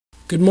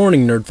Good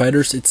morning, Nerd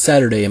Fighters. It's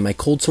Saturday, and my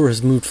cold sore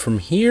has moved from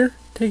here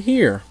to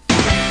here.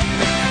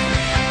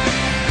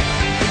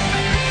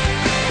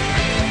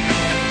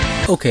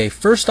 Okay,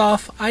 first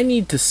off, I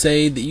need to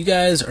say that you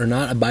guys are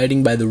not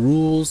abiding by the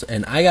rules,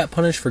 and I got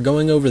punished for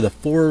going over the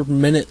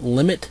 4-minute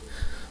limit,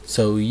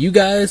 so you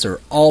guys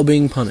are all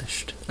being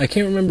punished. I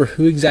can't remember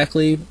who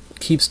exactly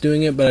keeps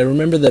doing it, but I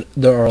remember that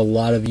there are a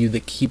lot of you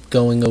that keep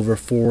going over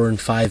 4 and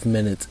 5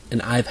 minutes,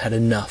 and I've had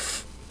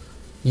enough.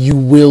 You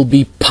will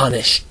be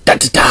punished. Da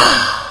da da!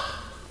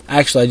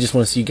 Actually, I just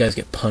want to see you guys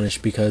get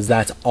punished because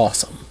that's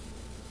awesome.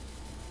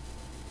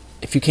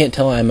 If you can't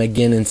tell, I'm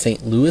again in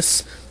St.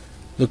 Louis.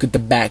 Look at the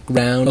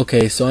background.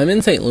 Okay, so I'm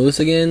in St. Louis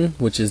again,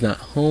 which is not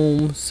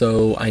home,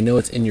 so I know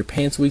it's in your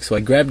pants week, so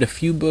I grabbed a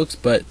few books,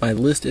 but my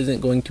list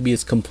isn't going to be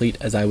as complete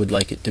as I would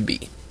like it to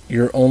be.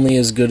 You're only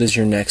as good as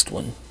your next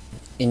one.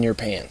 In your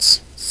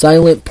pants.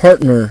 Silent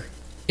Partner.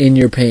 In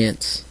your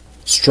pants.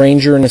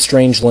 Stranger in a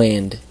Strange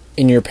Land.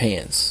 In your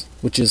pants.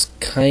 Which is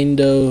kind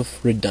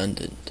of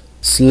redundant.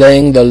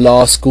 Slaying the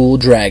Law School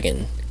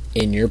Dragon.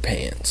 In your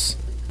pants.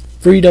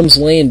 Freedom's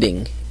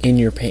Landing. In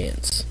your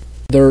pants.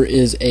 There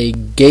is a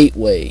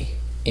Gateway.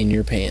 In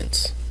your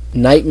pants.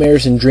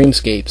 Nightmares and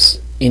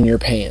Dreamscapes. In your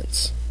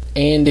pants.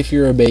 And if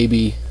you're a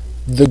baby,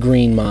 The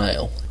Green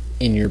Mile.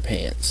 In your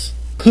pants.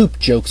 Poop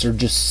jokes are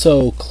just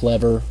so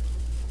clever.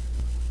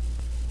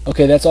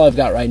 Okay, that's all I've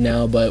got right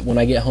now, but when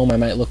I get home I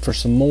might look for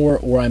some more,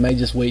 or I might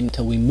just wait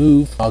until we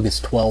move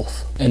August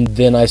 12th, and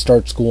then I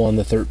start school on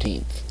the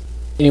 13th.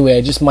 Anyway,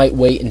 I just might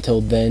wait until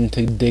then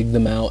to dig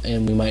them out,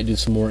 and we might do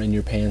some more In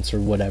Your Pants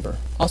or whatever.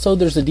 Also,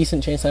 there's a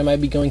decent chance I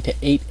might be going to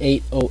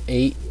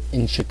 8808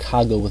 in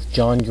Chicago with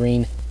John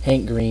Green,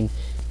 Hank Green,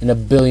 and a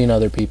billion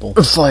other people.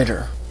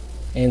 Fighter!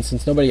 And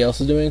since nobody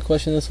else is doing a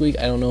question this week,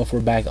 I don't know if we're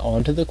back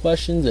onto the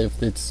questions,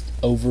 if it's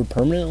over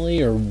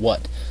permanently or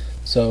what.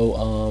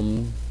 So,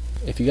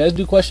 if you guys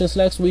do questions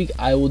next week,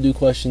 I will do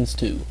questions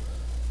too.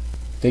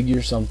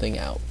 Figure something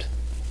out.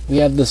 We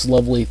have this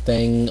lovely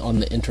thing on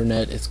the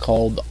internet. It's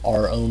called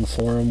Our Own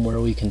Forum,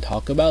 where we can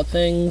talk about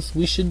things.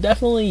 We should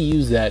definitely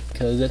use that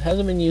because it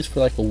hasn't been used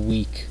for like a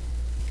week.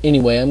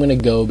 Anyway, I'm going to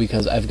go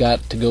because I've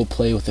got to go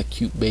play with a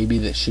cute baby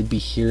that should be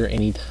here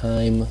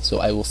anytime. So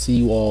I will see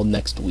you all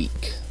next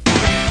week.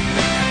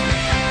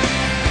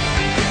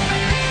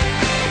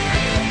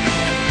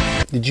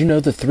 Did you know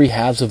that 3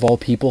 halves of all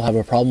people have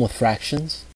a problem with fractions?